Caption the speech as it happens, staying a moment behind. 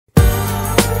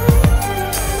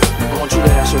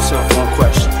ask yourself one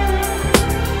question.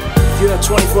 If you had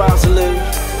 24 hours to live,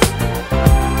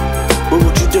 what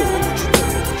would you do?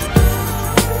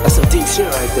 That's some deep shit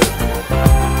right there.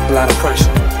 A lot of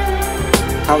pressure.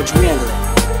 How would you handle it?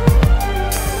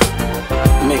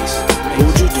 Mace, what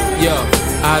would you do? Yo,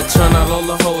 I turn out all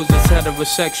the hoes that's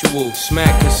heterosexual.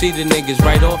 Smack conceited niggas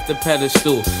right off the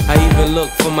pedestal. I even look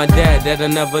for my dad that I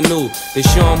never knew, to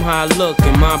show him how I look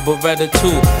in my Beretta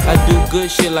too. I do good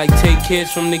shit like take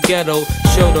kids from the ghetto,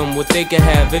 show them what they can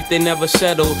have if they never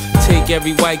settle. Take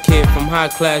every white kid from high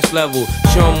class level,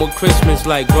 show them what Christmas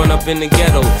like growing up in the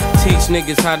ghetto. Teach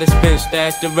niggas how to spend,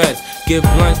 stash the rest. Give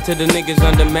blunts to the niggas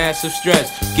under massive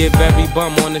stress. Give every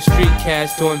bum on the street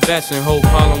cash to invest in. Hope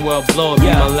Harlem well blow be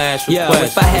my last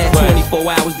request. If I had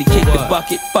 24 hours to kick the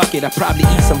bucket, fuck it, I'd probably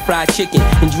eat some fried chicken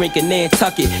and drink a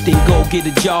Nantucket. Then go get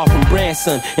a job from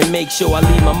Branson and make sure I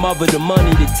leave my mother the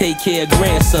money to take care of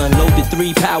grandson. Load the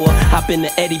 3 power, hop in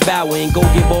the Eddie Bauer and go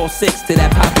give all 6 to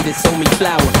that poppy that sold me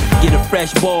flour. Get a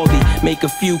fresh baldy, make a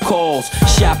few calls,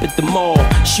 shop at the mall,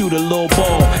 shoot a little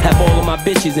ball, have all of my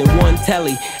bitches in one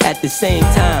telly at the same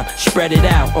time, spread it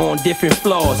out on different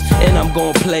floors. And I'm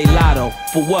gonna play lotto,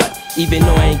 for what? Even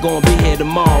though I ain't gonna be here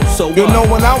tomorrow, so what? You know,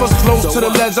 when I was close to the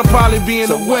ledge, I'd probably be in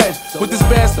the wedge with this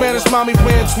bad Spanish mommy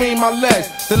playing between my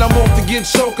legs. Then I'm off to get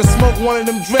choked and smoke one of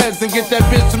them dreads and get that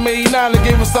bitch from 89 and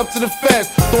gave us up to the feds.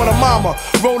 Thought her mama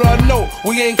wrote her a note,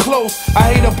 we ain't close.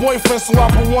 I hate her boyfriend, so I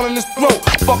put one in his throat.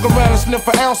 Fuck around and sniff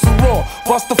an ounce of raw,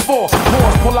 bust the 4,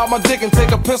 pause, pull out my dick and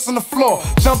take a piss on the floor.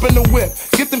 Jump in the whip,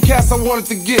 get them cats I wanted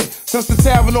to get. Since the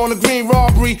tavern on the Green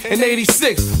robbery in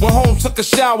 '86, went home, took a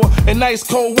shower in nice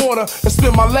cold water, and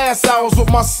spent my last hours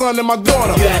with my son and my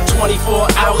daughter. You had 24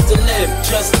 hours to live,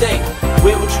 just think.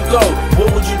 Where would you go?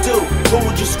 What would you do? Who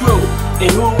would you screw? And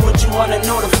who would you wanna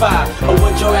notify? Or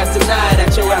would your ass deny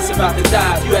that your ass about to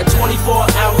die? You had 24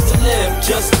 hours to live,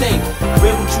 just think.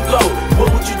 Where would you go? What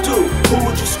would you do? Who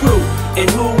would you screw? And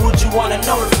who would you wanna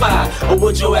notify? Or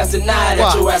would your ass deny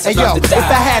that your ass about to die? If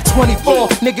I had 24,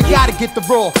 nigga gotta get the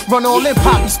raw. Run all in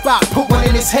Poppy spot, put one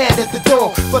in his head at the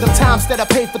door. For the times that I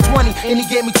paid for 20 and he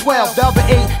gave me 12. The other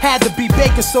 8 had to be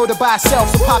baking soda by itself.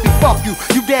 So Poppy, fuck you.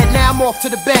 You dead now, I'm off to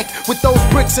the bank with those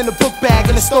bricks in the book bag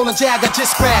and the stolen Jag I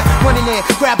just grabbed. Run in there,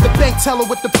 grab the bank teller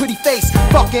with the pretty face.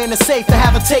 Fuck her in the safe to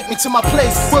have her take me to my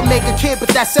place. We'll make a kid, but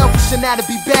that's selfish and that'd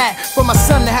be bad. For my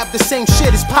son to have the same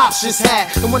shit as Pops just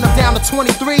had. And when I'm down to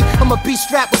 23, I'ma be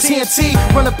strapped with TNT.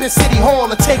 Run up in City Hall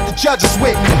and take the judges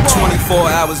with me. 24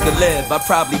 hours to live, I'd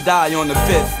probably die on the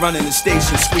 5th. Running the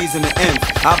station, squeezing the end.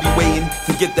 I'll be waiting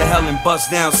to get the hell and bust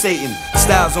down Satan.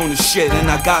 Styles on the shit and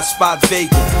I got spots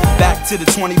vacant. Back to the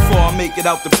 24, I'll make it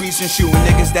out the precinct, shooting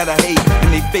niggas that I hate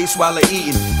in they face while they're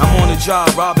eating. I'm on the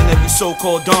job, robbing every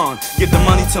so-called dawn. Give the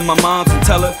money to my mom and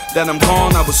tell her that I'm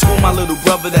gone. I would school my little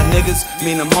brother that niggas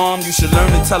mean I'm harmed. You should learn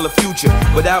to tell the future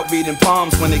without reading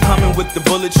palms. When they coming with the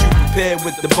bullets, you prepared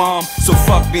with the bomb. So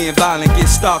fuck being violent, get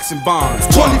stocks and bonds.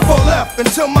 24 left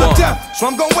until my death, so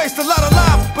I'm gonna waste a lot of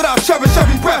lives, but I'll cherish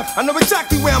every breath. I know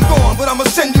exactly where I'm going, but I'ma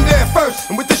send you there first.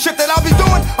 And with the shit that I'll be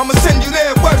doing, I'ma send you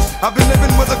there worse. I've been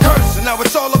living with a curse, and now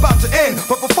it's all about to end.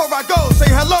 But before I go, say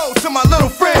hello to my little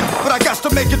friend. But I got to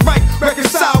make it right,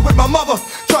 reconcile with my mother.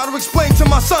 Try to explain to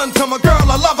my son, tell my girl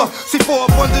I love her. C4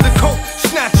 up under the coat,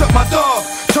 snatch up my dog.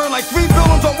 Turn like 3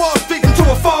 villains on Wall Street into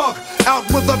a fog. Out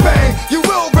with a bang, you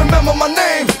will remember my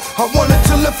name. I wanted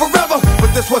to live forever,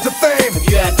 but this wasn't fame. If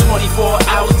you had 24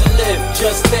 hours to live,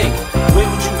 just think. Where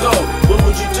would you go? What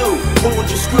would you do? Who would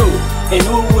you screw? And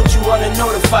who would you wanna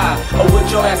notify? Or would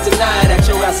your ass deny that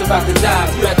your ass about to die?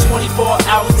 If you had 24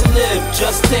 hours to live,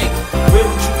 just think. Where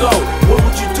would you go? What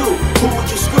would you do? Who would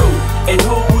you screw? And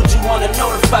who would you wanna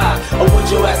notify? Or would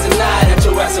your ass deny that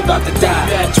your ass about to die? If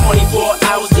you had 24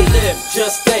 hours to live,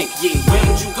 just think. Where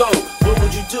would you go? What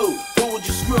would you do? Who would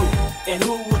you screw? And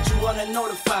who would you wanna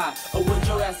notify? Or would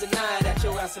your ass deny that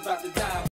your ass about to die?